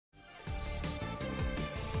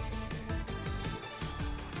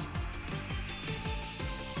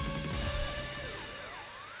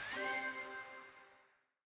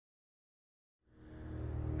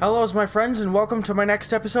Hello, my friends, and welcome to my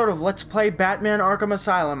next episode of Let's Play Batman Arkham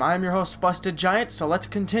Asylum. I'm your host, Busted Giant, so let's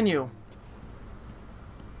continue.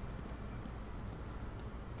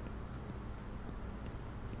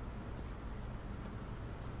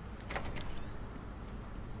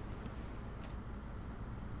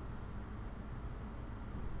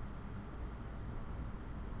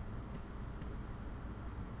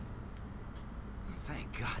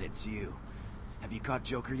 Thank God it's you. Have you caught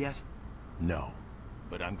Joker yet? No,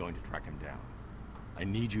 but I'm going to track him down. I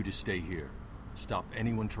need you to stay here. Stop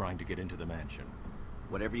anyone trying to get into the mansion.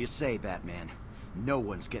 Whatever you say, Batman. No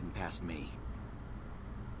one's getting past me.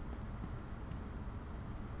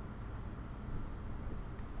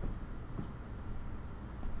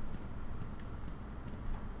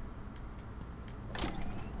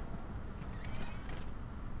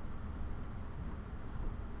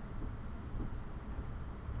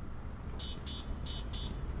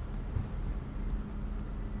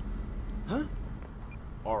 Huh?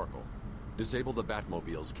 Oracle, disable the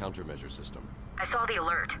Batmobile's countermeasure system. I saw the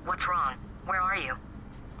alert. What's wrong? Where are you?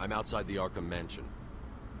 I'm outside the Arkham mansion.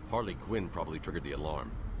 Harley Quinn probably triggered the alarm.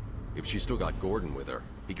 If she's still got Gordon with her,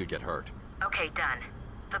 he could get hurt. Okay, done.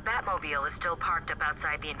 The Batmobile is still parked up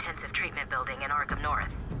outside the intensive treatment building in Arkham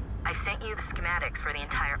North. I sent you the schematics for the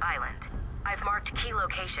entire island. I've marked key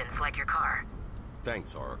locations like your car.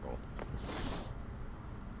 Thanks, Oracle.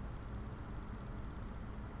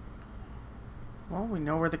 Well, we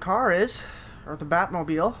know where the car is, or the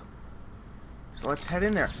Batmobile. So let's head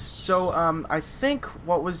in there. So, I think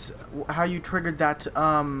how you triggered that,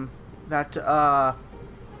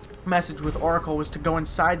 message with Oracle was to go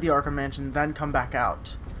inside the Arkham Mansion, then come back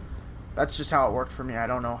out. That's just how it worked for me. I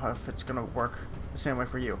don't know if it's gonna work the same way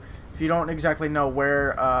for you. If you don't exactly know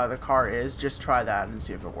where the car is, just try that and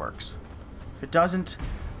see if it works. If it doesn't,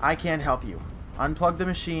 I can't help you. Unplug the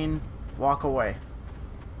machine, walk away.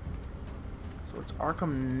 So it's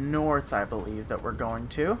Arkham North, I believe, that we're going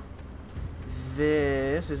to.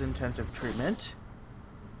 This is intensive treatment.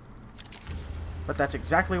 But that's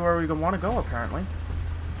exactly where we want to go, apparently.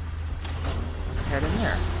 Let's head in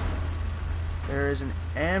there. There is an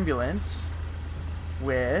ambulance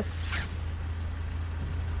with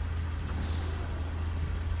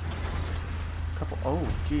a couple... Oh,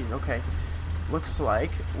 geez, okay. Looks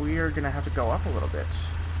like we are going to have to go up a little bit.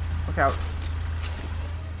 Look out.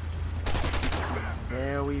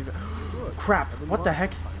 There we go. Crap, what the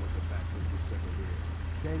heck?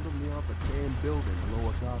 Dangled me off a damn building in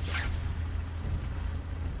Lower Gotham.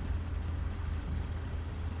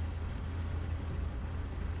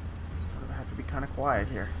 I have to be kind of quiet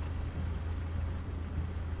here.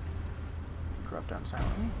 Drop down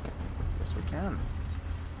silently. Yes, we can.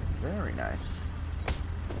 Very nice.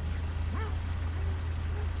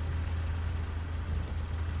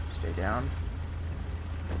 Stay down.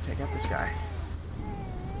 We'll take out this guy.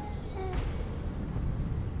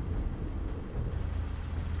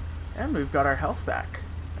 And we've got our health back.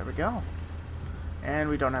 There we go. And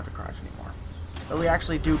we don't have to crouch anymore. But we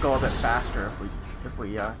actually do go a bit faster if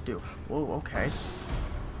we do. Whoa, okay.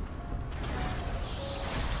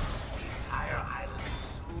 Entire island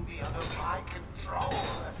will be under my control.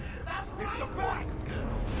 That's it's the boss girl.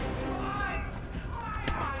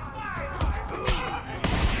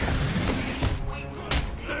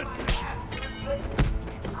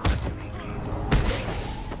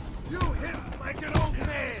 You hit like an old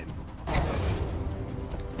man!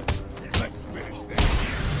 Let's finish this.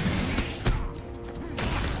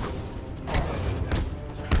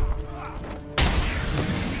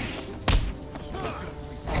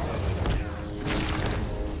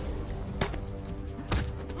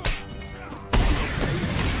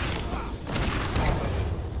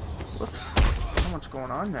 Whoops. So much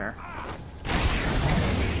going on there.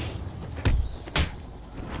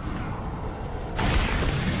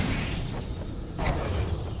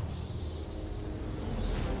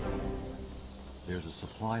 There's a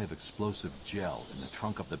supply of explosive gel in the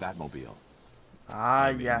trunk of the Batmobile. Ah,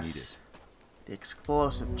 You may need yes. it. The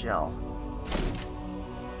explosive gel.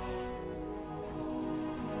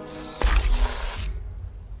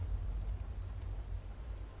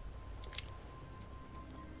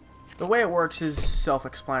 The way it works is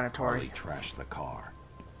self-explanatory. Harley trashed the car.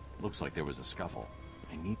 Looks like there was a scuffle.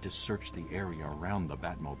 I need to search the area around the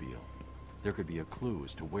Batmobile. There could be a clue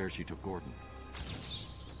as to where she took Gordon.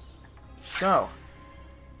 So,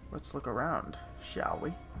 let's look around, shall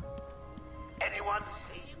we? Anyone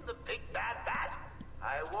seen the big bad bat?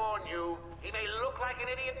 I warn you, he may look like an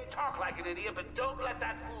idiot and talk like an idiot, but don't let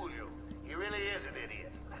that fool you. He really is an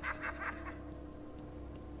idiot.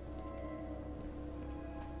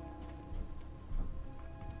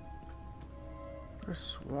 could have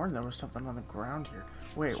sworn there was something on the ground here.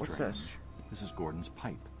 Wait, what's this? Strange. This is Gordon's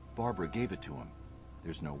pipe. Barbara gave it to him.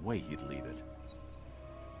 There's no way he'd leave it.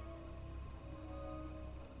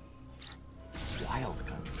 Wild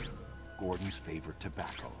country. Gordon's favorite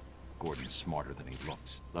tobacco. Gordon's smarter than he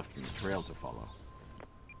looks. Left me a trail to follow.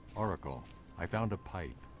 Oracle, I found a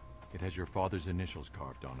pipe. It has your father's initials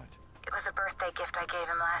carved on it. It was a birthday gift I gave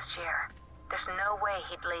him last year. There's no way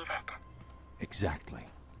he'd leave it. Exactly.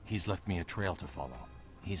 He's left me a trail to follow.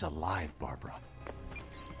 He's alive, Barbara.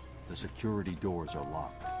 The security doors are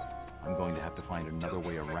locked. I'm going to have to find another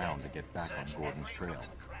way around to get back on Gordon's trail.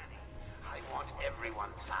 I want everyone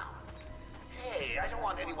found. Hey, I don't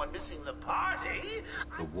want anyone missing the party.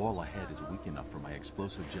 The wall ahead is weak enough for my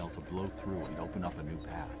explosive gel to blow through and open up a new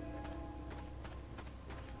path.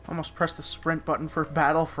 Almost pressed the sprint button for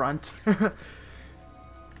Battlefront.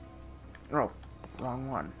 Oh, wrong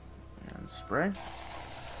one. And spray.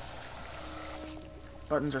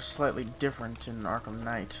 Buttons are slightly different in Arkham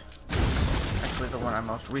Knight. It's actually the one I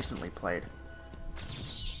most recently played.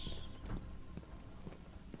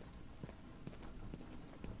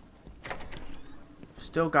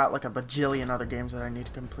 Still got like a bajillion other games that I need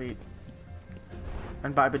to complete.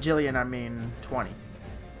 And by bajillion I mean 20.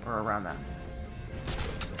 Or around that.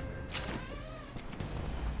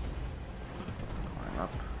 Climb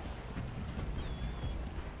up.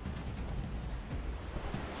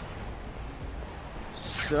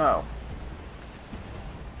 So.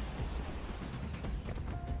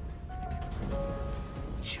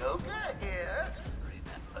 Joker here.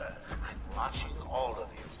 Remember, I'm watching all of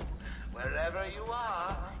you. Wherever you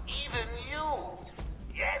are, even you.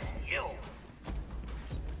 Yes, you.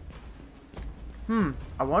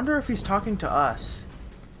 I wonder if he's talking to us.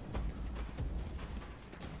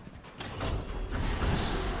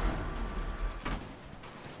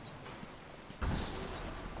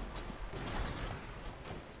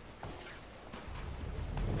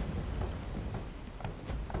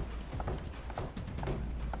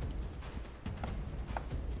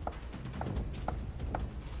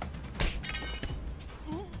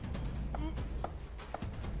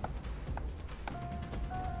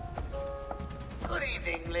 Good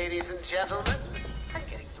evening, ladies and gentlemen. I'm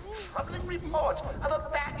getting some troubling report of a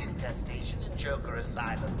bat infestation in Joker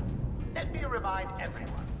Asylum. Let me remind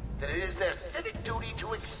everyone that it is their civic duty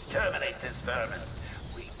to exterminate this vermin.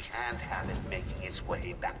 We can't have it making its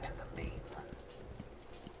way back to the mainland.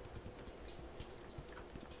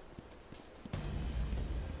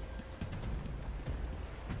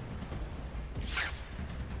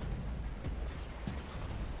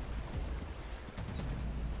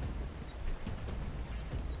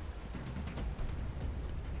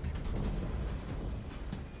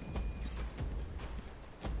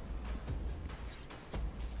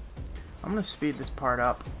 I'm gonna speed this part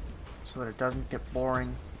up so that it doesn't get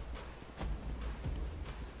boring.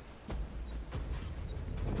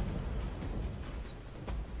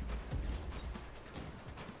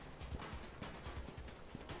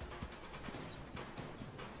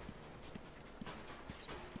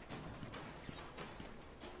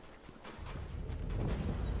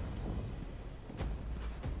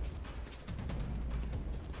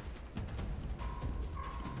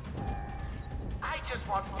 I just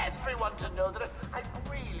want everyone to know that I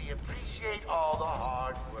really appreciate all the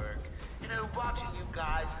hard work. You know, watching you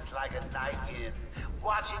guys is like a night in.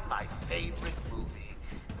 Watching my favorite movie.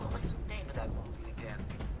 What was the name of that movie again?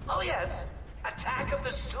 Oh yes, Attack of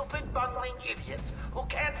the Stupid Bungling Idiots who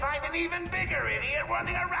can't find an even bigger idiot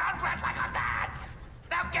running around dressed like a man.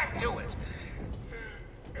 Now get to it.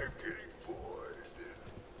 I'm getting bored.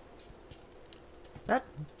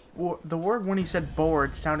 The word when he said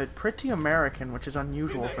bored sounded pretty American, which is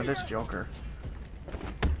unusual for this Joker.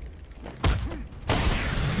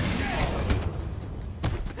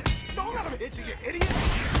 Don't let him hit you, you idiot!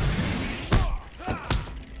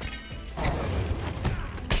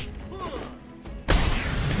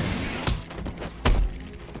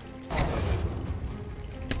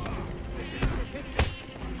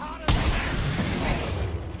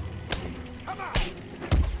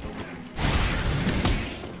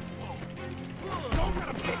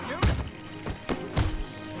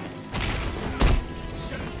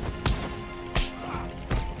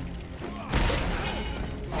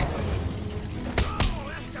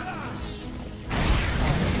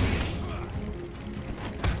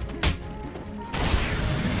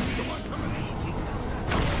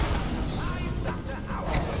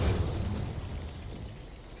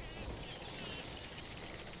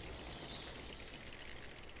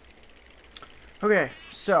 Okay,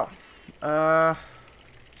 so, let's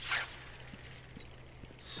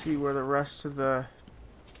see where the rest of the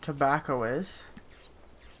tobacco is.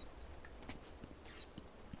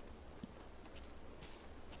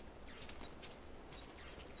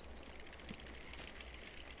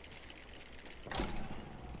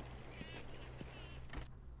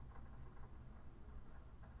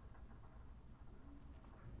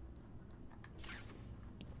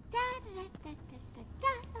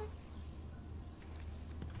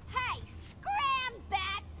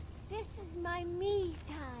 my me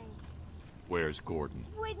time. Where's Gordon?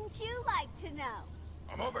 Wouldn't you like to know?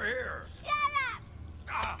 I'm over here. Shut up!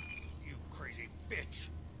 Ah, you crazy bitch.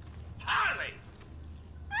 Harley!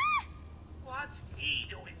 Ah! What's he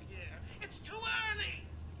doing here? It's too early.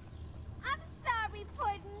 I'm sorry,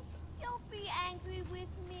 Puddin'. Don't be angry with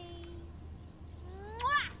me.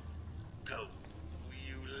 Mwah! Go,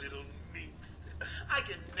 you little minx. I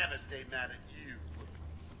can never stay mad at you.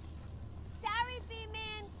 Sorry,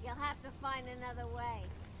 B-Man. You'll have to find another way.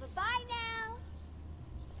 Bye-bye now.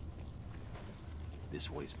 This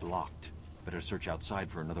way's blocked. Better search outside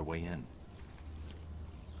for another way in.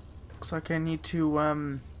 Looks like I need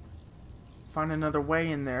to find another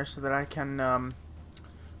way in there so that I can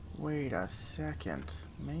wait a second.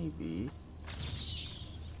 Maybe.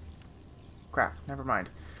 Crap, never mind.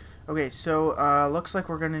 Okay, so looks like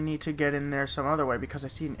we're gonna need to get in there some other way because I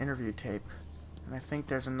see an interview tape. And I think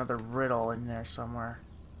there's another riddle in there somewhere.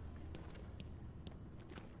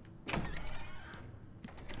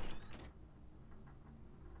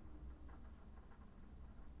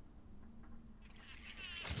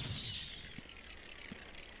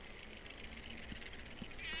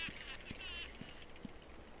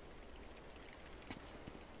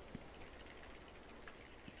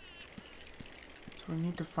 So we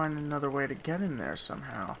need to find another way to get in there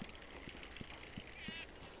somehow.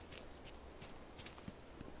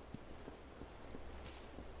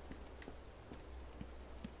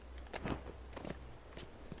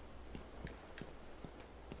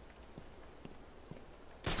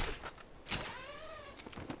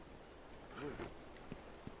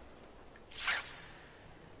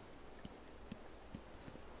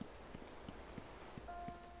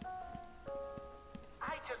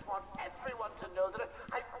 I just want everyone to know that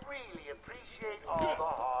I really appreciate all the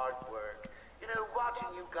hard work. You know, watching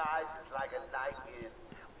you guys is like a night in.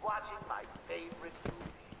 Watching my favorite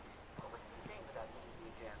movie. What was the name of that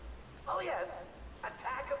movie again? Oh yes,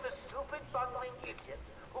 Attack of the Stupid Bungling Idiots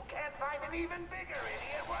who can't find an even bigger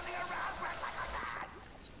idiot running around like a man.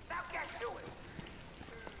 Now get to it.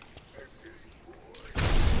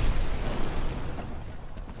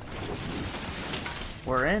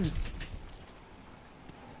 We're in.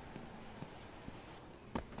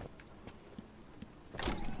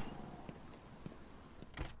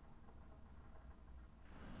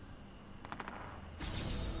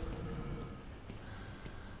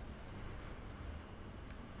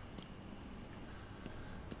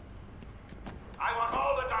 I want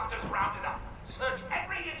all the doctors rounded up. Search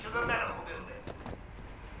every inch of the medical building.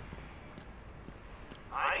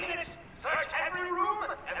 I mean it. Search every room,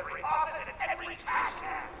 every office, and every trash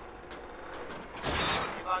can.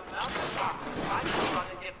 If another doctor tries to run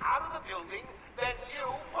and gets out of the building, then you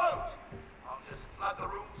won't. I'll just flood the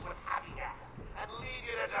rooms with happy gas and leave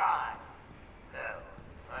you to die. Hell,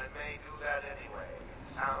 I may do that anyway.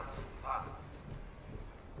 Sounds fun.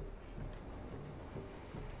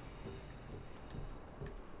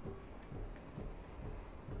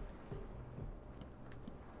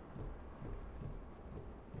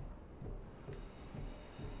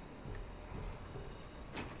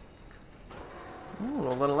 Ooh,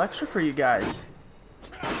 a little extra for you guys.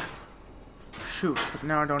 Shoot, but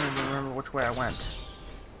now I don't even remember which way I went.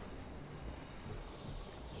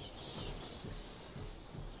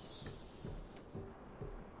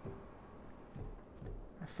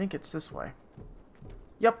 I think it's this way.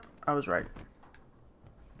 Yep, I was right.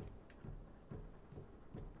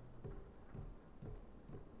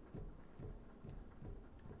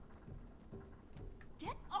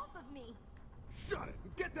 Get off of me. Shut it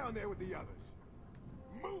and get down there with the others.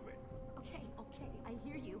 Move it. Okay, I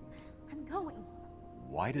hear you. I'm going.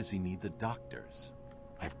 Why does he need the doctors?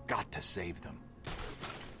 I've got to save them.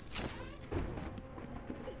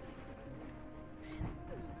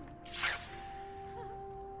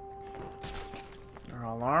 They're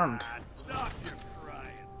all armed. Stop your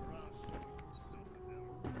crying, or I'll show you something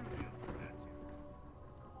that'll really upset you.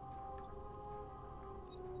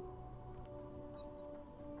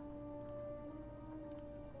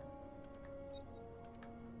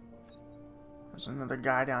 There's another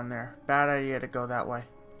guy down there. Bad idea to go that way.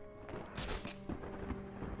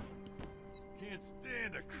 Can't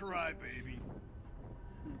stand a crybaby.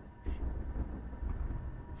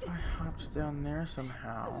 If I hopped down there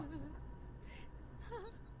somehow.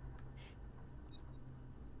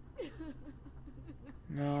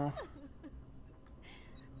 No.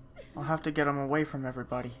 I'll have to get him away from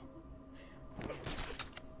everybody.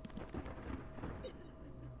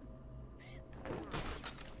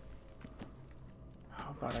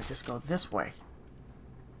 How about I just go this way?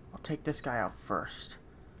 I'll take this guy out first.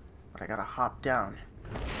 But I gotta hop down.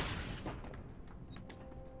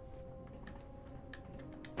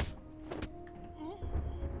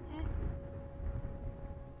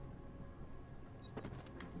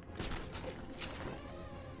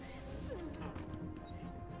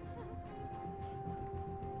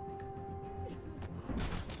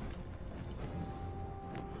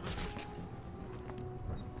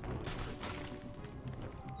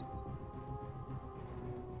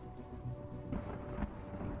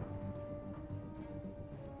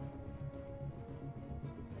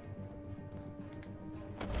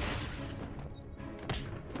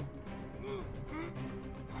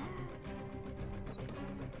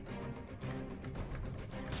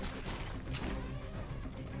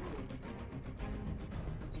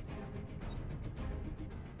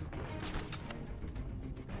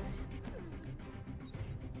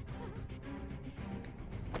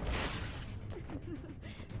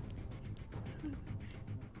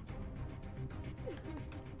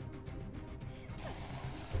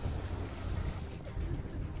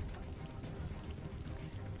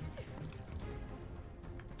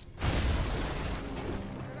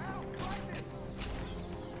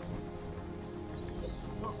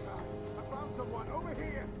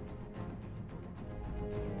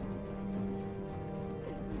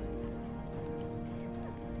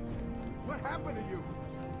 happened to you?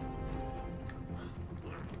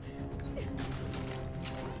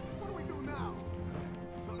 What do we do now?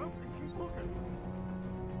 Shut up and keep looking.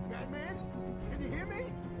 Batman, can you hear me?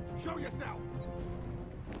 Show yourself.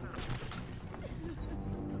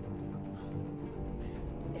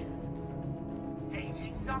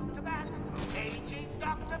 Paging Dr. Bat. Paging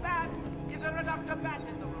Dr. Bat. Is there a Dr. Bat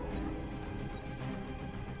in the room?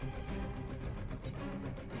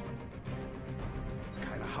 What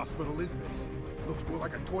kind of hospital is this? Looks more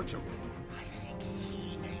like a torture room. I think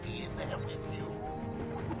he may be in there with you.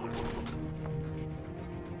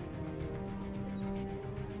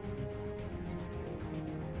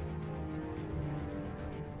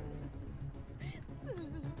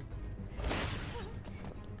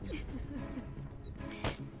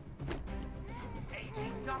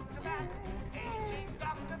 Paging Dr. Bat. Paging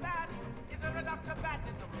Dr. Bat. Is there a Dr. Bat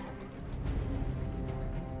in the room?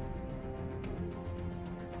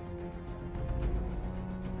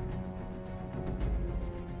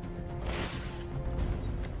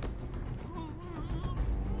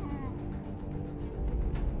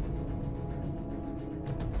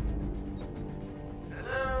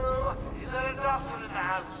 Hello? Is there a doctor in the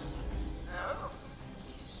house? No?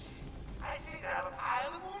 I think I have a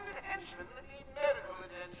pile of wounded henchmen that need medical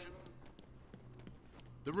attention.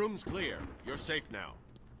 The room's clear. You're safe now.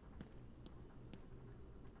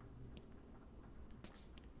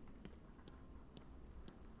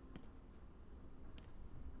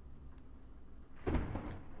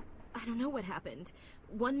 I don't know what happened.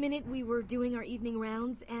 One minute we were doing our evening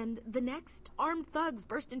rounds, and the next, armed thugs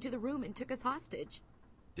burst into the room and took us hostage.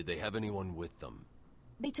 Did they have anyone with them?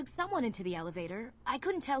 They took someone into the elevator. I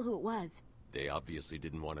couldn't tell who it was. They obviously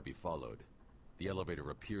didn't want to be followed. The elevator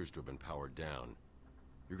appears to have been powered down.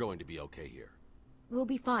 You're going to be okay here. We'll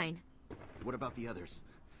be fine. What about the others?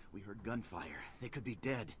 We heard gunfire. They could be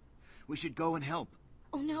dead. We should go and help.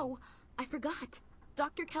 Oh no, I forgot.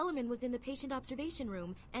 Dr. Kellerman was in the patient observation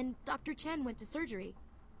room, and Dr. Chen went to surgery.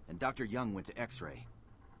 And Dr. Young went to X-ray.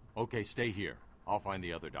 Okay, stay here. I'll find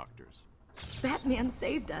the other doctors. Batman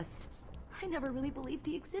saved us. I never really believed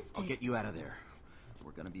he existed. I'll get you out of there.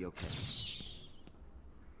 We're gonna be okay.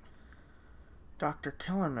 Dr.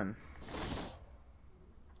 Kellerman.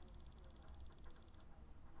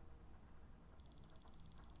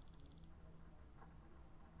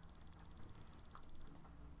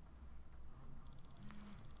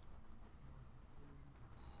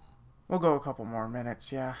 We'll go a couple more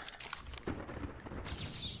minutes, yeah.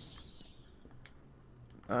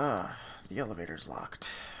 The elevator's locked.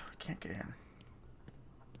 We can't get in.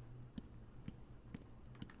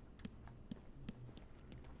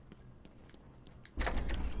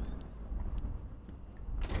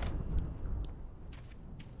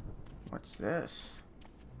 What's this?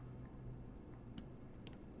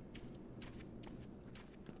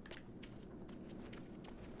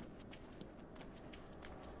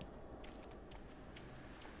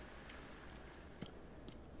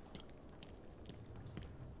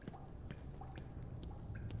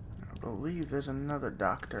 I believe there's another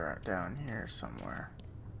doctor down here somewhere.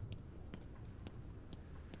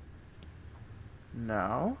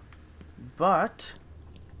 No, but...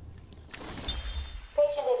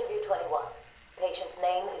 Patient interview 21. Patient's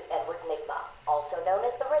name is Edward Nigma, also known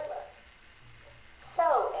as the Riddler.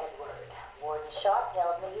 So, Edward, Warden Sharp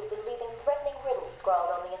tells me you've been leaving threatening riddles scrawled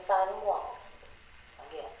on the asylum walls.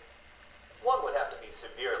 Again. One would have to be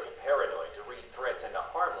severely paranoid to read threats into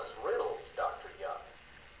harmless riddles, Dr. Young.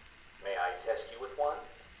 May I test you with one?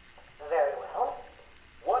 Very well.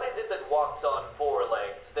 What is it that walks on 4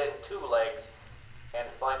 legs, then 2 legs, and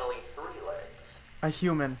finally 3 legs? A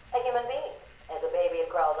human. A human being. As a baby, it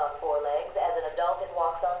crawls on 4 legs. As an adult, it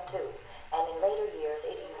walks on 2. And in later years,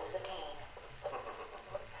 it uses a cane.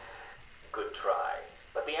 Good try.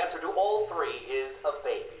 But the answer to all 3 is a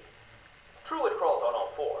baby. True, it crawls on all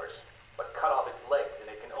 4s, but cut off its legs and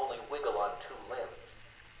it can only wiggle on 2 limbs.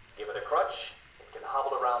 Give it a crutch, it can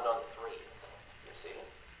hobble around on 3. You see?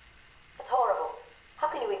 It's horrible. How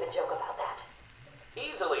can you even joke about that?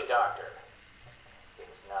 Easily, Doctor.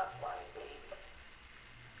 It's not my baby.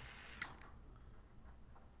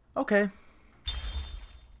 Okay.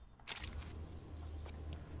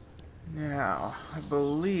 Now, I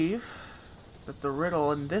believe that the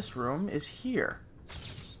riddle in this room is here.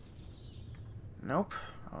 Nope.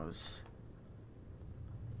 I was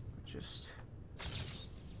just...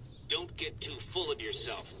 Don't get too full of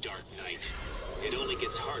yourself, Dark Knight. It only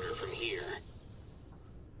gets harder from here.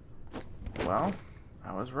 Well,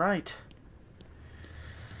 I was right.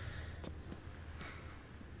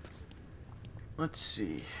 Let's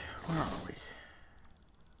see. Where are we?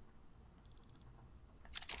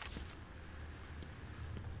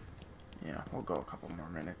 Yeah, we'll go a couple more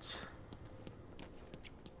minutes.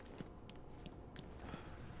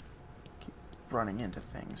 Keep running into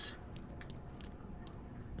things.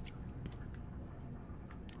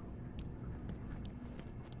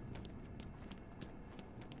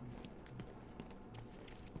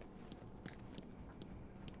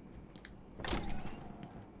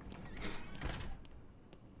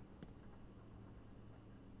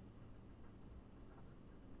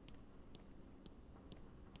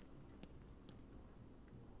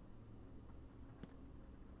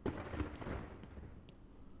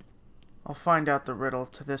 I'll find out the riddle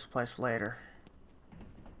to this place later.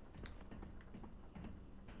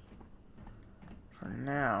 For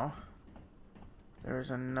now, there's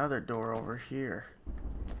another door over here.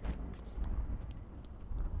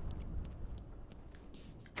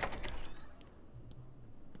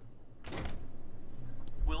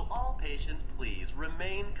 Will all patients please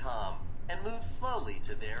remain calm and move slowly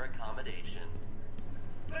to their accommodation?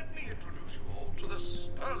 Let me introduce you all to the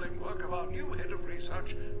sterling work of our new head of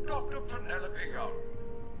research, Dr. Penelope Young.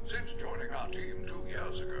 Since joining our team 2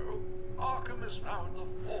 years ago, Arkham is now at the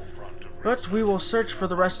forefront of research. But we will search for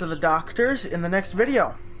the rest of the doctors in the next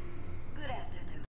video.